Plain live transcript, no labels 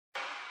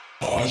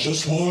I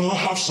just wanna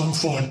have some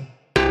fun.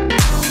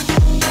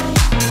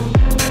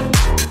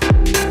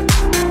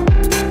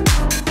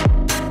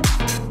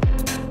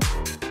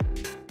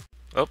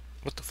 Oh,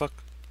 what the fuck?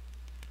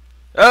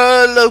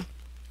 Hello.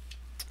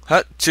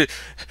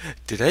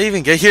 Did I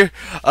even get here?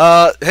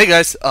 Hey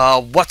guys.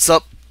 What's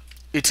up?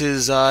 It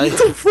is What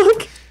the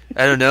fuck?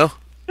 I don't know.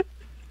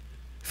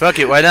 Fuck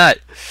it. Why not?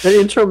 That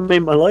intro made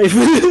my life.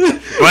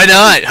 Why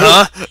not?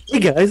 Huh? Hey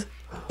guys,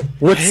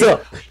 what's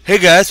up? Hey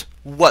guys.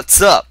 What's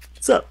up?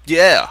 What's up?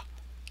 Yeah.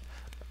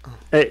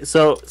 Hey,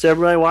 so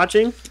everybody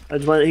watching, I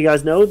just want to let you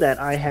guys know that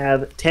I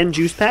have 10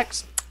 juice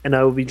packs, and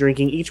I will be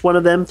drinking each one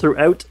of them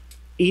throughout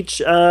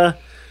each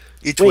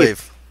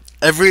wave.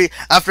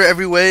 After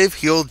every wave,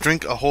 he'll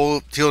drink a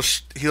whole. He'll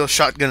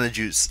shotgun a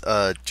juice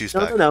pack.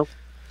 No.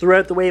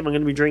 Throughout the wave, I'm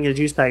going to be drinking a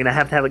juice pack, and I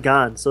have to have it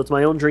gone. So it's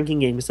my own drinking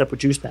game, except with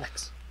juice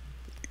packs.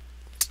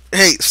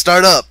 Hey,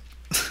 start up.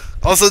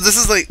 Also, this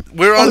is like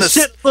we're on this.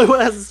 Shit! Look, it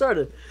hasn't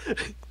started.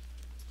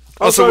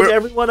 Also, to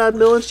everyone on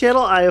Millen's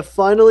channel, I have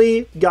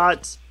finally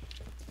got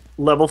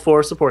level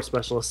 4 support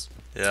specialist.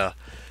 Yeah.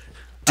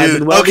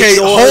 Dude, well okay,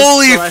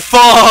 holy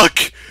fuck!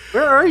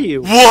 Where are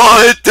you?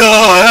 What the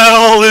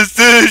hell is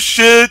this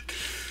shit?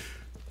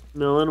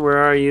 Millen, where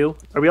are you?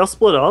 Are we all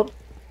split up?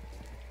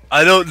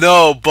 I don't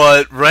know,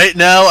 but right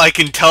now I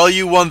can tell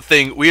you one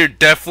thing. We are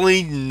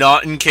definitely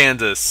not in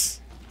Kansas.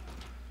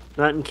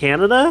 Not in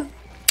Canada?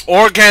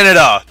 Or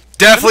Canada.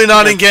 Definitely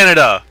not in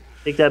Canada.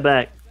 Take that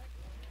back.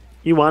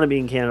 You want to be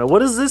in Canada.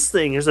 What is this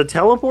thing? There's a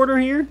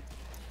teleporter here?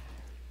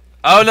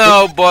 Oh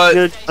no,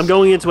 but... I'm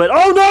going into it.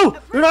 Oh no!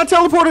 They're not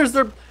teleporters!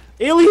 They're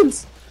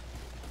aliens!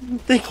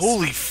 Thanks.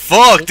 Holy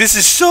fuck, this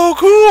is so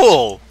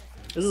cool!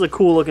 This is a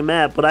cool looking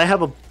map, but I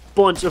have a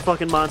bunch of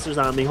fucking monsters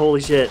on me.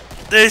 Holy shit.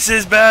 This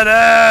is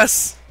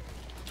badass!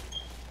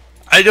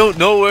 I don't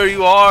know where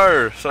you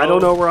are. So. I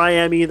don't know where I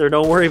am either.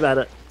 Don't worry about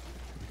it.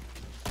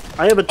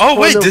 I have a Oh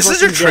wait, ton of this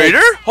is your fucking trader?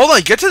 Zeds. Hold on,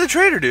 get to the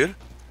trader, dude.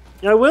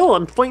 Yeah, I will.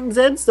 I'm fighting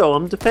Zeds though.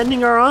 I'm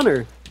defending our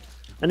honor.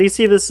 I need to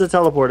see if this is a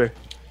teleporter.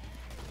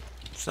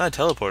 It's not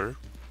a teleporter.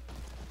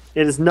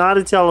 It is not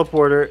a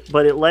teleporter,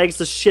 but it lags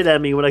the shit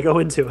at me when I go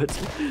into it.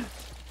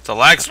 It's a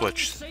lag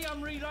switch.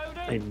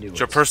 I knew It's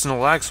your personal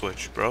lag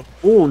switch, bro.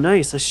 Oh,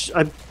 nice.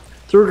 I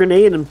threw a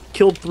grenade and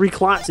killed 3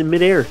 clots in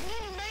midair.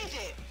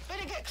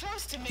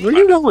 Where are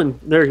you going?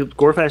 There,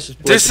 Gorfash is...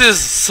 This is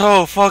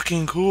so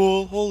fucking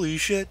cool. Holy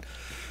shit.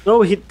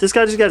 No, this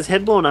guy just got his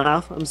head blown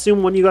off. I'm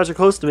assuming one of you guys are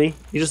close to me.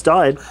 You just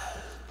died.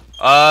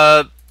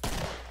 One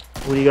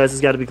of you guys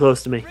has got to be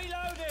close to me.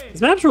 This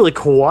map's really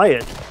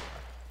quiet.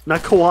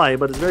 Not kawaii,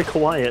 but it's very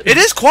quiet. It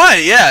is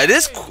quiet, yeah, it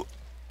is.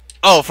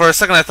 Oh, for a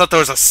second I thought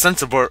there was a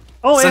sensor board.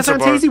 Oh, I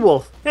found Tazy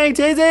Wolf. Hey,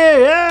 Tazy!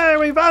 Yeah,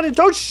 we found it.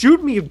 Don't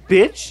shoot me, you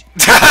bitch!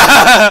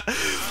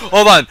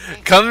 Hold on.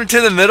 Come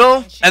to the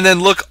middle and then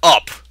look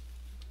up.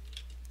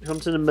 Come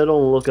to the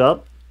middle and look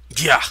up.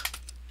 Yeah.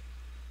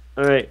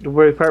 Alright, the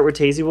part where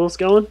Tazy Wolf's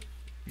going?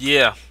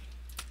 Yeah.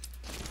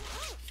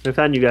 I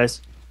found you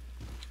guys.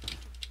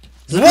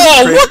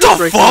 Whoa, what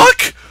the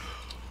fuck?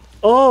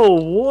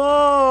 Oh,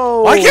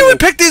 whoa! Why can't we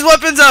pick these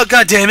weapons out,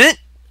 goddammit?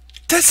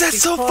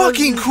 That's so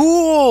fucking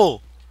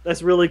cool!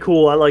 That's really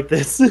cool, I like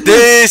this.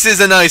 This is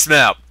a nice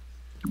map.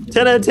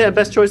 10 out of 10,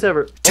 best choice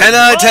ever. 10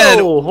 out of 10.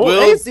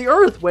 Hey, it's the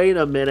Earth. Wait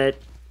a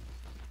minute.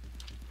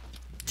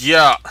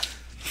 Yeah.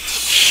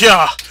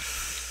 Yeah.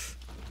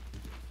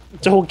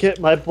 Don't get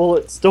my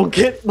bullets. Don't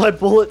get my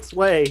bullets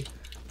way.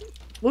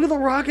 Look at the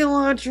rocket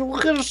launcher.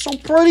 Look at it, so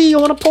pretty. You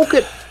want to poke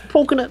it.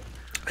 Poking it.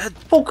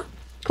 Poke.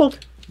 Poke.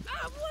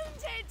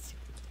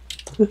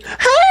 Help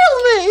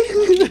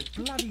me!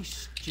 Bloody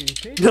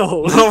stupid.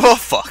 No. Oh,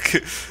 fuck.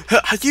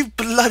 Are you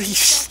bloody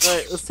stupid?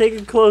 Alright, let's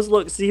take a close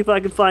look. See if I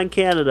can find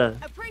Canada.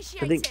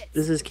 I think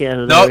this is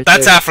Canada. No, right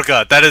that's there.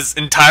 Africa. That is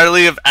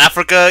entirely of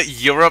Africa,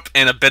 Europe,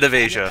 and a bit of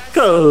Asia.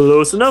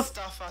 Close enough.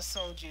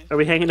 Are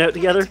we hanging out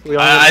together?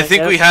 I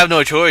think we have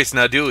no choice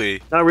now, do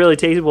we? Not really.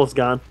 Tazy Wolf's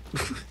gone.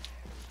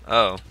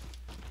 Oh.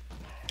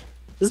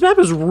 This map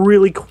is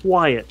really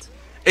quiet.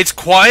 It's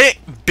quiet,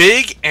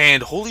 big,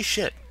 and holy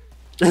shit.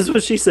 That's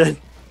what she said.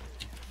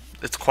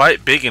 It's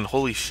quiet, big, and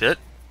holy shit.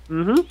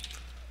 Mm-hmm.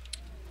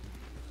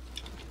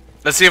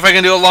 Let's see if I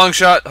can do a long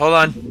shot. Hold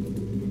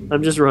on.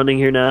 I'm just running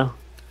here now.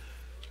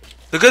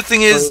 The good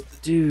thing is,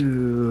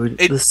 dude,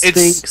 the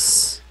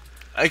Sphinx.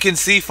 I can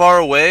see far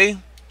away,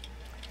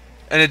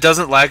 and it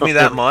doesn't lag me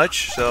that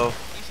much. So.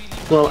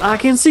 Well, I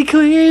can see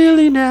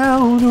clearly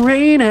now. The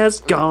rain has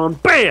gone.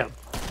 Bam!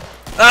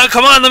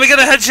 Come on, let me get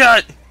a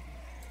headshot.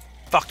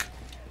 Fuck.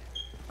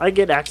 I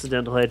get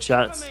accidental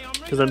headshots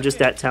because I'm just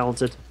that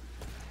talented.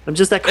 I'm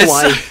just that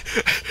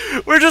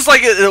kawaii. We're just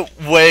like in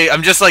a way.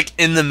 I'm just like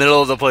in the middle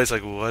of the place.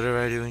 Like, what am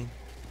I doing?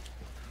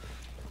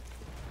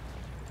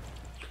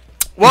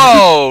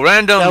 Whoa!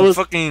 Random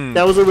fucking.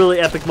 That was a really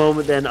epic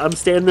moment. Then I'm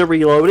standing there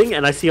reloading,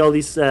 and I see all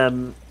these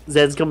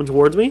Zeds coming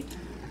towards me,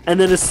 and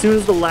then as soon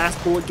as the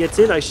last bullet gets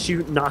in, I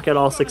shoot, and knock out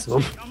all 6 of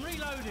them.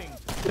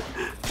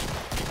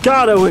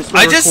 God, I wish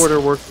my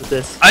recorder worked with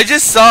this. Do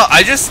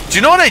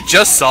you know what I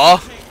just saw?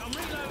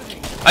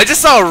 I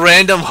just saw a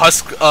random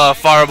husk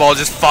fireball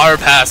just fire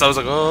past. I was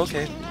like, oh,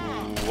 okay.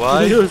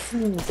 Why?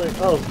 It's like,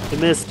 oh, I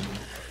missed.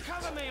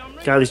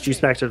 God, these juice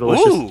packs are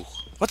delicious. Ooh,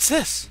 what's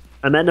this?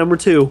 I'm at number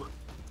 2.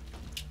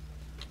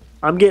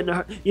 I'm getting.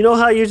 You know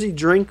how I usually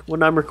drink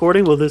when I'm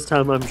recording? Well, this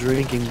time I'm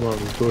drinking while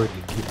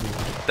recording.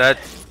 That.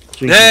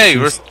 Hey,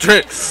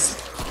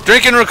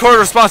 drink and record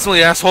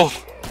responsibly, asshole.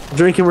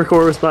 Drink and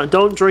record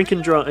Don't drink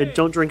and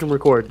don't drink and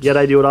record. Yet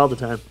I do it all the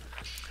time.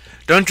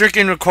 Don't drink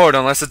and record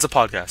unless it's a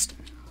podcast.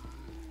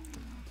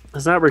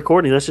 That's not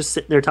recording. That's just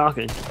sitting there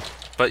talking.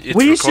 But it's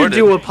we recorded. Should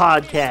do a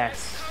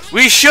podcast.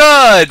 We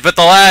should, but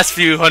the last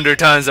few hundred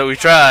times that we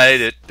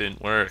tried, it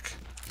didn't work.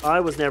 I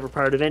was never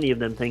part of any of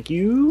them. Thank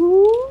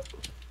you.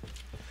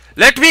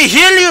 Let me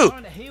heal you.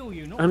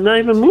 I'm not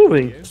even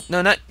moving.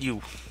 No, not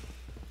you.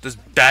 This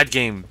bad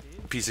game,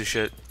 piece of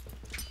shit.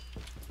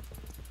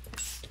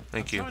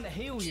 Thank you. I'm trying to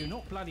heal you,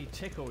 not bloody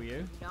tickle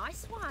you.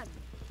 Nice one.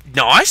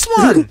 Nice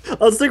one.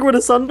 I'll stick where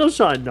the sun does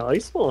shine.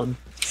 Nice one.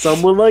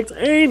 Someone likes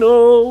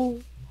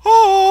anal.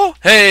 Oh,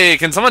 hey,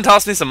 can someone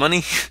toss me some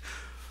money?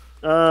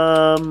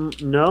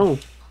 No.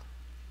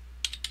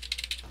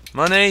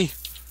 Money.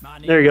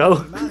 There you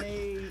go.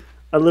 Money.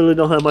 I literally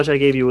don't know how much I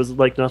gave you. It was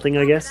like nothing,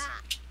 I guess.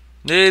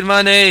 Need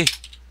money.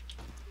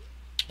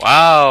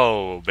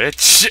 Wow,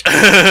 bitch.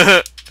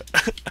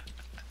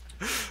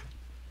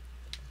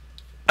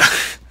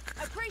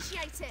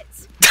 Appreciate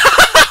it.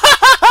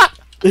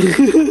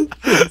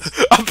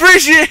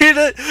 Appreciate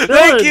it.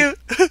 Thank you.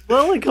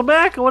 Well, come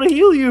back. I want to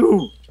heal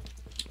you.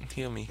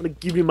 Heal me. I want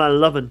to give you my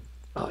loving.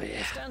 Oh,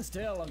 yeah. Stand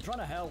still, I'm trying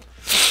to help.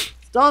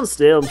 Stand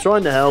still. I'm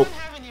trying to help.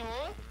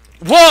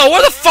 Whoa,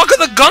 where the fuck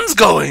are the guns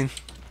going?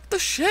 What the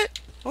shit?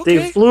 Okay.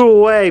 They flew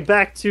away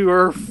back to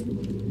Earth.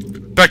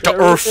 Back to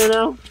Earth. There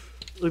now?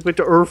 Look back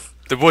to Earth.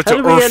 They went How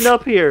to did we Earth. end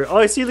up here? Oh,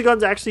 I see the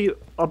guns actually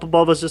up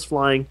above us just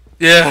flying.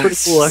 Yeah. Pretty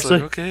cool, it's actually.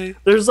 like, okay.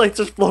 They're just like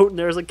just floating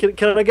there. It's like,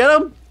 can I get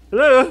them?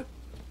 Hello?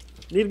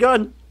 Need a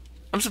gun.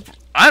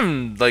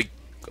 I'm like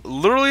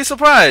literally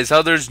surprised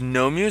how there's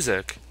no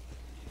music.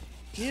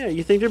 Yeah,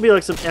 you think there'd be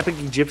like some epic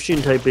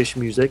Egyptian type-ish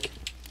music.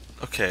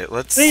 Okay,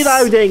 let's...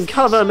 Reloading,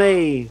 cover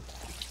me!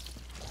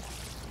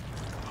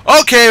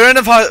 Okay,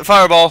 random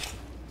fireball.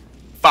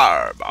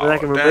 Fireball. Wait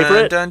for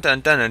it. Dun,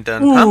 dun, dun, dun,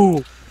 dun. Ooh!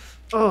 Huh?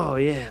 Oh,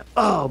 yeah.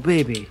 Oh,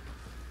 baby.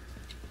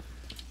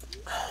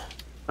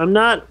 I'm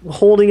not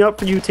holding up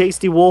for you,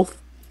 Tasty Wolf.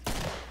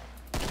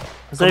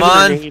 Come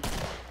on.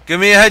 Give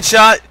me a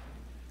headshot.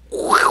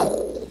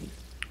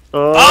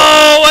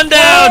 Oh, one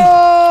down!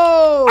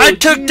 Oh, I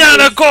took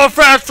down a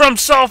Gorfrat from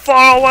so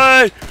far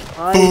away!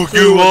 I Fuck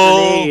threw you a all.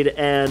 grenade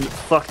and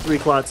fucked 3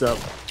 clots up.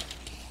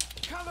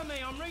 Cover me,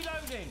 I'm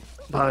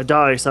reloading.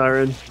 Die,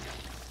 Siren.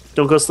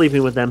 Don't go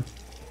sleeping with them.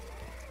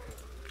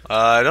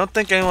 I don't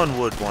think anyone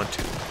would want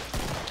to.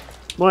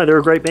 Why? They're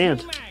a great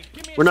band.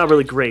 We're not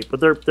really great, but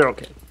they're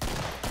okay.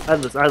 I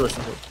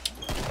listen to them.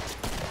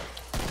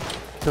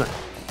 Come on.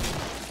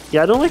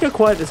 Yeah, I don't like how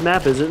quiet this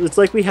map is. It's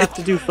like we have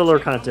to do filler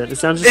content. It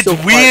sounds just It's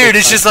so weird.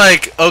 It's just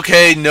like,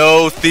 okay,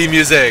 no theme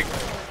music. I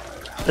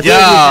feel like we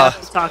Yeah. have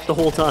to talk the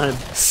whole time.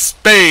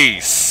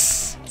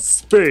 Space.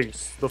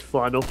 Space, the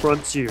final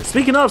frontier.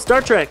 Speaking of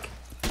Star Trek.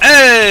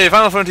 Hey,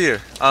 Final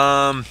Frontier.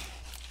 Alright.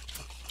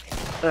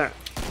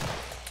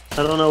 I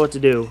don't know what to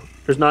do.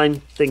 There's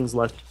 9 things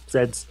left.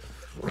 Zeds.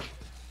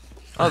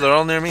 Oh, they're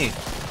all near me.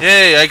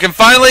 Yay, I can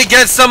finally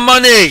get some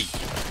money.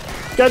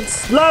 Got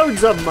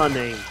loads of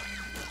money.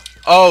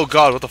 Oh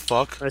god, what the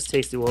fuck? That's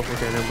Tasty Wolf.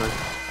 Okay, never mind.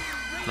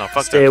 No,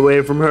 fuck Stay that.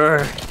 away from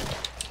her.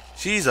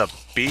 She's a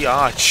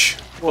biatch.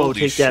 Whoa,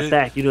 Holy take shit. that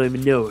back. You don't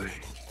even know her.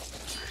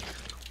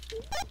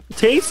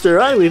 Taste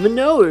her. I don't even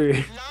know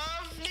her.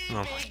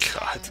 Oh my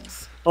god.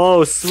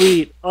 Oh,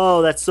 sweet.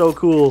 Oh, that's so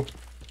cool.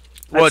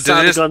 I What, saw did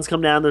it the just... guns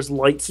come down. There's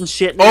lights and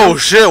shit now. Oh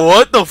shit,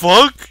 what the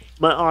fuck?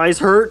 My eyes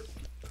hurt.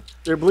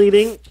 They're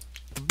bleeding.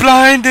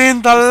 Blind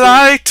in the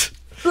light.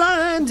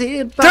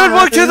 Blinded by Don't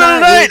walk to the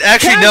light.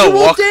 Actually, no, Casual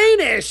walk.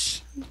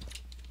 Danish.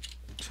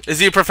 Is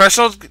he a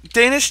professional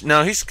Danish?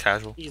 No, he's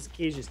casual. He's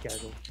just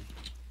casual.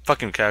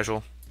 Fucking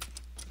casual.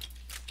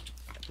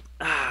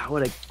 Ah,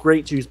 what a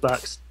great juice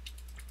box.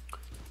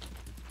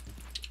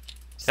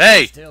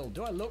 Hey, Still,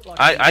 do I look like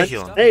I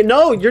heal him. Hey,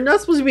 no, you're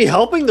not supposed to be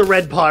helping the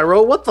red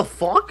pyro. What the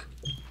fuck?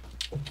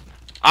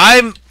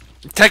 I'm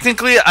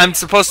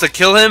supposed to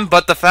kill him,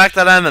 but the fact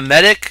that I'm a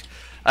medic,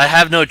 I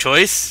have no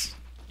choice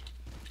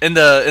in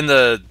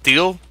the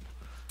deal.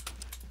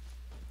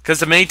 Cause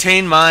to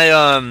maintain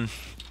my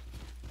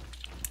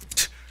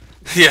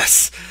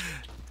yes.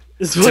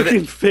 His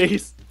fucking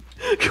face.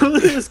 Come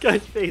look at this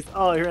guy's face.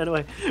 Oh, he ran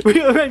away.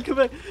 Ren, come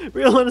back.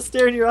 We don't want to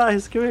stare in your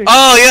eyes. Come here.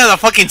 Oh yeah, the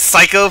fucking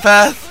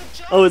psychopath.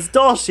 Oh, it's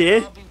Dolce.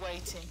 here.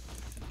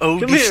 Oh,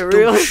 Come here,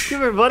 Real. Come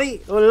here,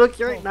 buddy. I want to look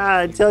you right now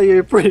and tell you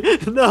you're pretty.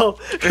 No,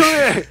 come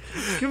here.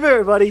 Come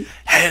here, buddy.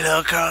 Hey,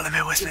 little girl, let me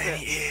whisper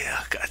in your ear.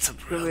 Got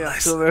something real Come here,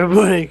 nice. come here,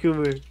 buddy.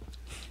 Come here.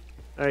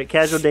 All right,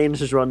 Casual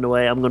Danish is running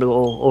away. I'm gonna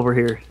go over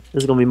here.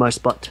 This is gonna be my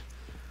spot.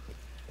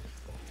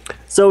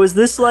 So is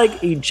this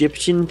like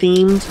Egyptian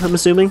themed? I'm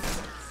assuming,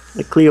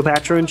 like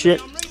Cleopatra and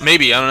shit.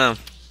 Maybe, I don't know.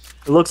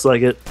 It looks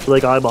like it.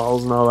 Like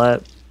eyeballs and all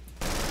that.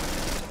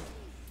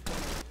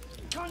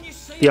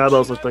 The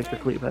eyeballs look like the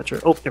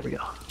Cleopatra. Oh, there we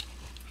go.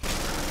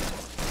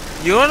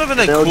 You want to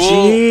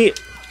have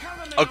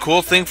a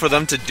cool thing for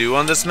them to do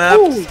on this map?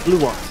 Ooh, blue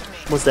one.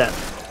 What's that?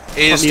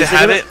 Is to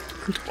have it.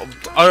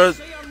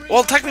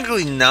 Well,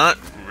 technically not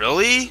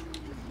really,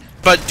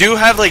 but do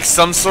have like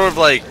some sort of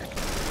like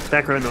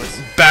background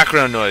noise.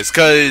 Background noise,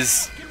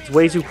 cause it's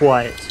way too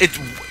quiet. It's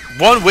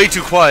one, way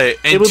too quiet,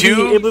 and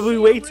two, it would be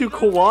way too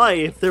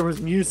kawaii if there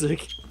was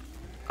music.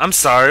 I'm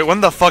sorry.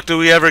 When the fuck do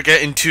we ever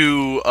get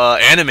into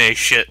anime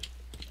shit?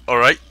 All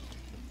right.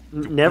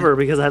 Never,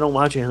 because I don't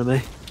watch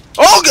anime.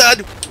 Oh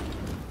god!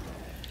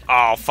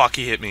 Oh fuck!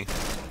 He hit me.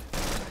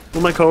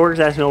 When my coworkers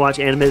asked me to watch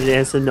anime today,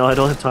 I said no, I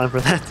don't have time for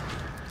that.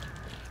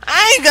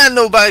 I ain't got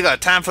nobody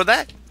got time for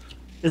that.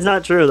 It's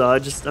not true though.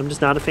 I'm just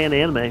not a fan of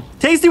anime.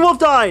 Tasty Wolf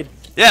died.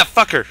 Yeah,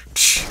 fuck her.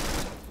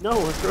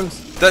 No, that's gross.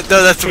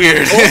 That's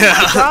weird. Oh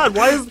my god!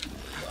 Why is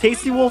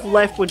Tasty Wolf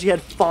left when she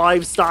had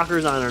 5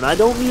 stalkers on her? And I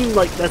don't mean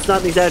like that's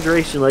not an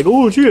exaggeration. Like,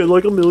 oh, she had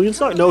like 1,000,000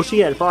 stalkers. No, she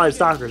had 5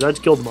 stalkers. I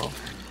just killed them all.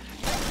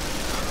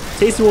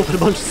 Tasty Wolf had a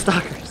bunch of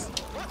stalkers.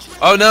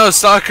 Oh no,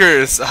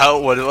 stalkers!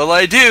 What will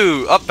I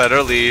do? Oh,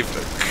 better leave.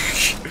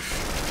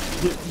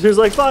 There's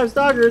like 5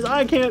 stalkers.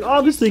 I can't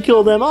obviously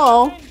kill them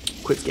all.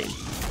 Quit game.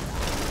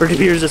 Her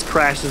computer just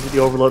crashes with the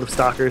overload of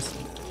stalkers,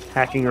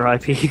 hacking her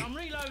IP.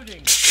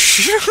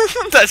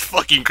 That's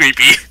fucking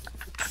creepy.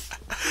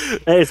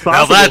 Hey, it's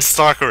possible. Now that's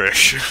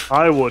stalkerish.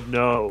 I would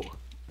know.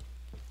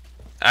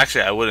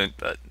 Actually, I wouldn't,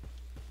 but...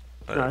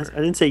 No, I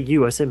didn't say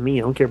you, I said me.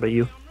 I don't care about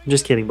you. I'm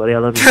just kidding, buddy. I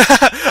love you.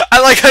 I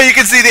like how you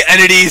can see the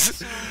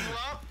entities.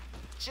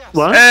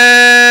 What?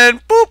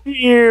 And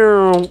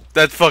boop!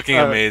 That's fucking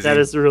amazing. That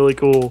is really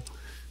cool.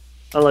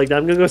 I like that.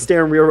 I'm gonna go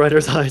stare in Real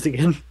Rider's eyes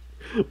again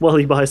while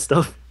he buys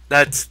stuff.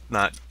 That's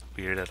not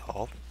weird at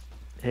all.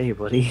 Hey,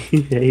 buddy.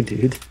 Hey,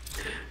 dude.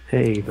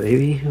 Hey,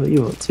 baby. What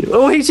you want to?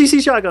 Oh,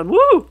 HCC shotgun.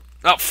 Woo!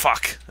 Oh,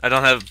 fuck. I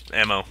don't have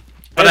ammo.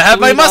 But I have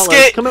my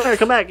musket! Come here,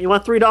 come back. You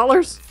want $3?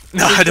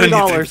 No, I don't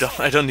need $3.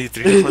 I don't need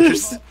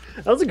 $3.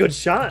 That was a good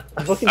shot.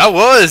 I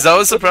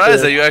was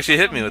surprised that you actually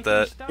hit me with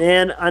that.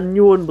 And I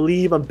knew wouldn't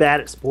believe I'm bad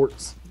at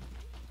sports.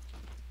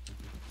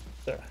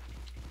 There.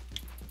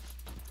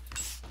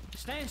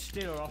 Stand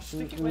still or I'll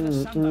stick it where the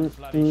sun don't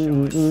bloody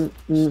shine.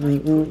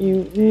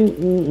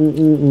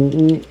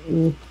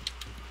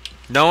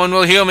 No one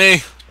will heal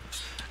me.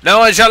 No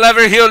one shall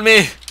ever heal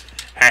me.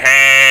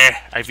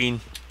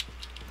 Ivina.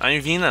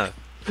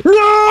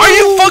 No! Are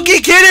you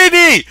fucking kidding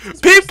me?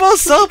 People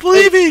stop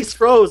leaving. He's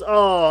froze.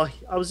 Oh,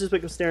 I was just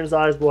making stare in his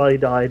eyes while he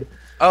died.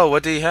 Oh,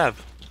 what do you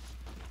have?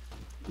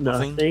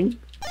 Nothing.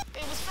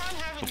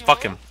 Well,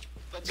 fuck him.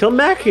 Come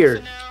back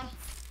here.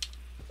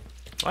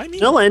 Why me?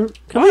 Dylan,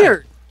 come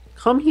here.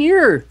 Come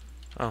here.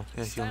 Oh,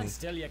 yeah, heal me.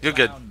 You're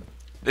good.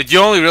 You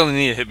only really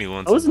need to hit me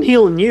once. I wasn't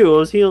healing you. I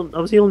was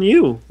healing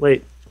you.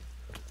 Wait.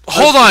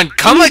 Hold on.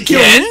 Come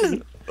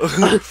again?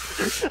 I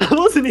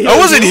wasn't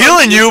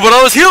healing you, but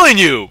I was healing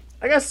you.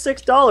 I got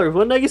 $6.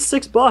 When did I get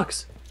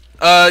 $6?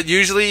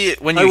 Usually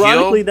when you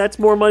Ironically, heal... that's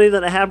more money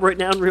than I have right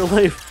now in real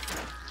life.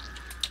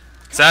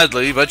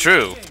 Sadly, but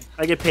true.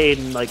 I get paid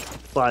in like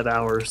 5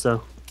 hours,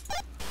 so.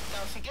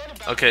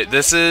 Okay,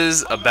 this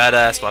is a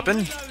badass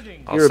weapon.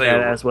 You're a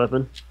badass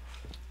weapon.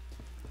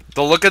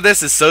 The look of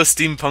this is so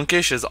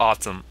steampunkish, is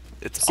awesome.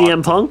 It's CM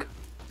awesome. Punk?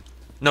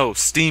 No,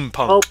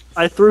 steampunk. Oh,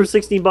 I threw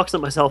 $16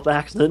 at myself by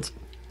accident.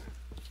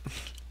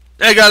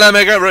 I gotta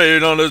make it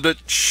rain on this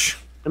bitch.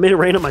 I made it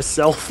rain on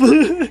myself.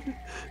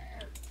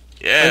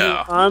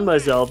 Yeah. On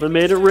myself and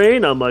made it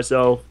rain on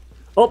myself.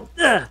 Oh,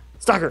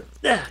 stalker.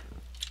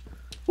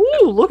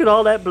 Ooh, look at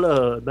all that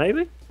blood,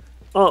 baby.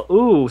 Oh,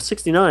 ooh,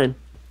 69.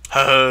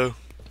 Ho.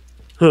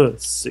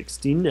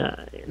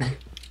 69.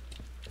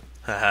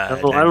 I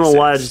don't know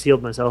why I just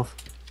healed myself.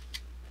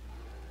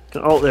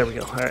 Oh, there we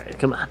go. All right,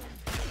 come on.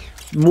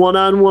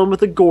 1-on-1 with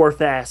the gore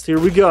fast. Here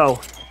we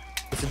go.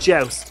 It's a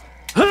joust.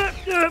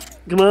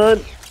 Come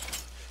on.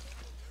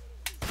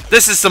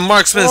 This is some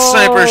marksman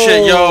sniper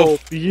shit, yo.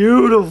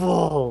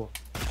 Beautiful.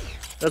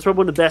 That's probably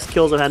one of the best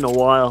kills I've had in a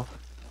while.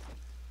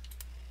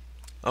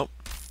 Oh,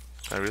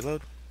 I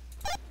reload.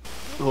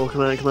 Oh,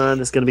 come on, come on.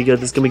 This is going to be good.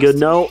 This is going to be good.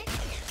 No.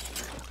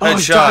 Oh,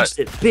 Headshot. dodged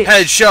it. Bitch.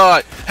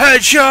 Headshot.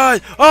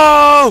 Headshot.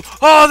 Oh,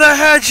 the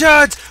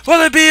headshots.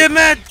 Will it be a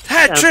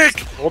hat trick?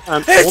 Hold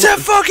on. It's a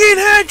fucking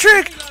hat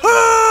trick.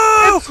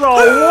 Oh, it's a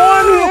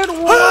one-hit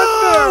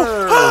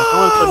wonder. I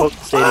want to play both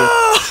the stadium.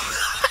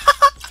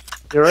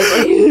 You're right,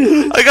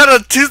 buddy? I got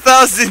a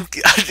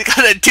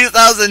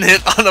 2000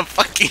 hit on a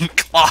fucking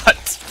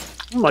clot.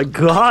 Oh my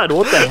god,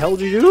 what the hell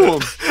did you do to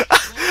him?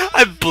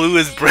 I blew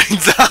his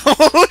brains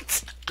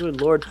out. Good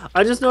lord.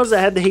 I just noticed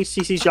I had the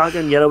HTC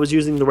shotgun, yet I was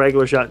using the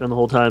regular shotgun the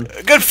whole time.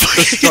 Good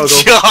fucking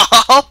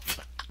job.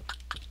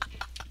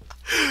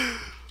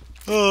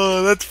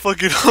 Oh, that's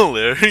fucking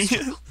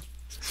hilarious.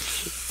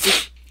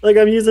 Like,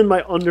 I'm using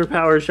my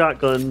underpowered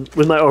shotgun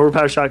with my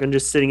overpowered shotgun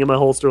just sitting in my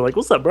holster like,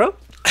 what's up, bro?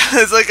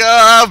 It's like,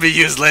 I'll be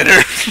used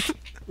later.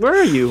 Where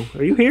are you?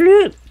 Are you here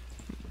yet?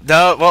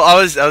 No, well, I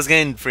was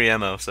getting free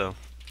ammo, so.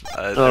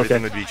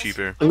 Everything would be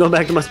cheaper. I'm going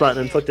back to my spot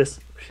then. Fuck this.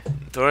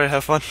 Tori,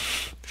 have fun.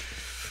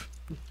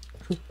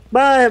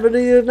 Bye. Have a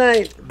good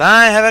night.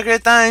 Bye. Have a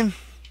great time.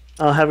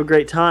 Oh, have a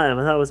great time.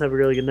 I thought it was have a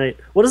really good night.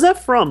 What is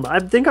that from? I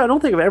don't think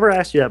I've ever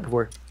asked you that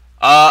before.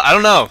 I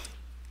don't know.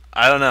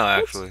 I don't know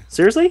actually. What?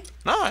 Seriously?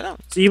 No, I don't.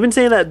 So you've been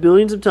saying that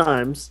billions of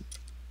times,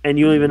 and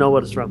you don't even know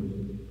what it's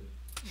from.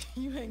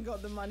 You ain't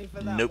got the money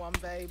for that Nope. one,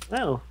 babe.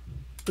 Oh,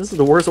 this is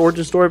the worst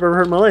origin story I've ever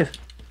heard in my life.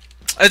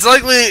 It's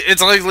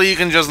likely you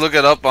can just look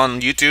it up on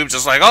YouTube,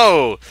 just like,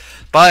 oh,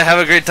 bye, have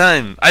a great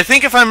time. I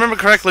think if I remember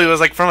correctly, it was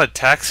like from a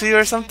taxi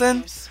or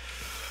something.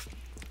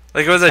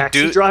 Like it was a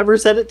Taxi dude. driver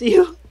said it to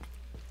you?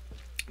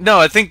 No,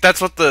 I think that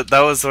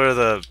was where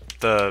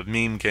the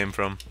meme came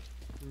from.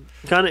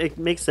 It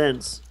makes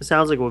sense. It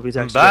sounds like it would be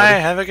taxi Bye, driver.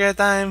 have a great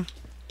time.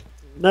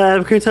 Nah,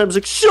 have a great time. It's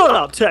like, shut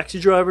up, taxi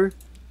driver.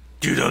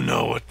 You don't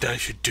know what I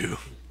should do.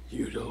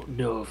 You don't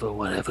know if I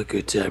want to have a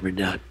good time or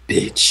not,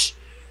 bitch.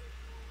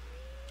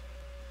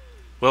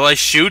 Will I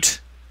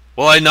shoot?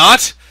 Will I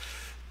not?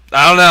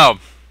 I don't know.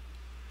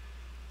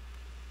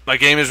 My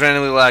game is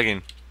randomly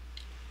lagging.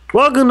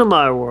 Welcome to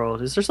my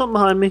world. Is there something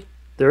behind me?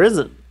 There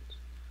isn't.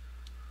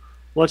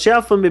 Watch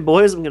out for me,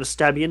 boys. I'm gonna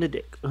stab you in the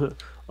dick.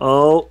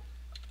 Oh.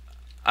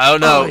 I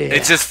don't know. Oh, yeah.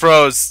 It just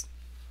froze.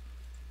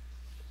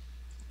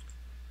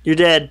 You're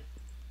dead.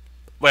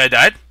 Wait, I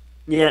died?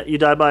 Yeah, you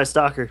died by a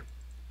stalker.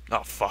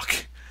 Oh,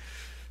 fuck.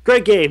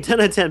 Great game.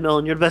 10 out of 10,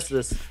 Melon. You're the best at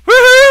this.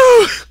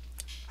 Woohoo!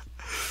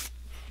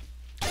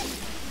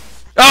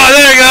 Oh,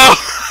 there you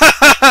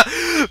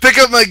go! Pick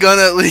up my gun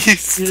at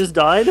least. You just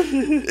died? Yeah,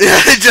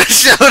 it just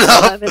showed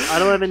up. I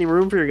don't have any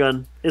room for your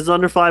gun. Is it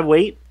under 5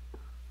 weight?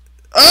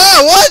 Ah,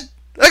 what?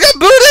 I got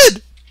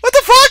booted! What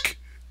the fuck?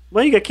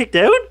 Well, you got kicked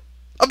out?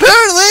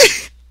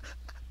 Apparently!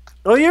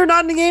 Oh, you're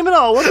not in the game at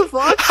all. What the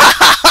fuck?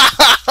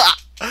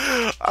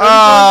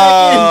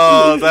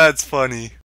 Oh, that's funny.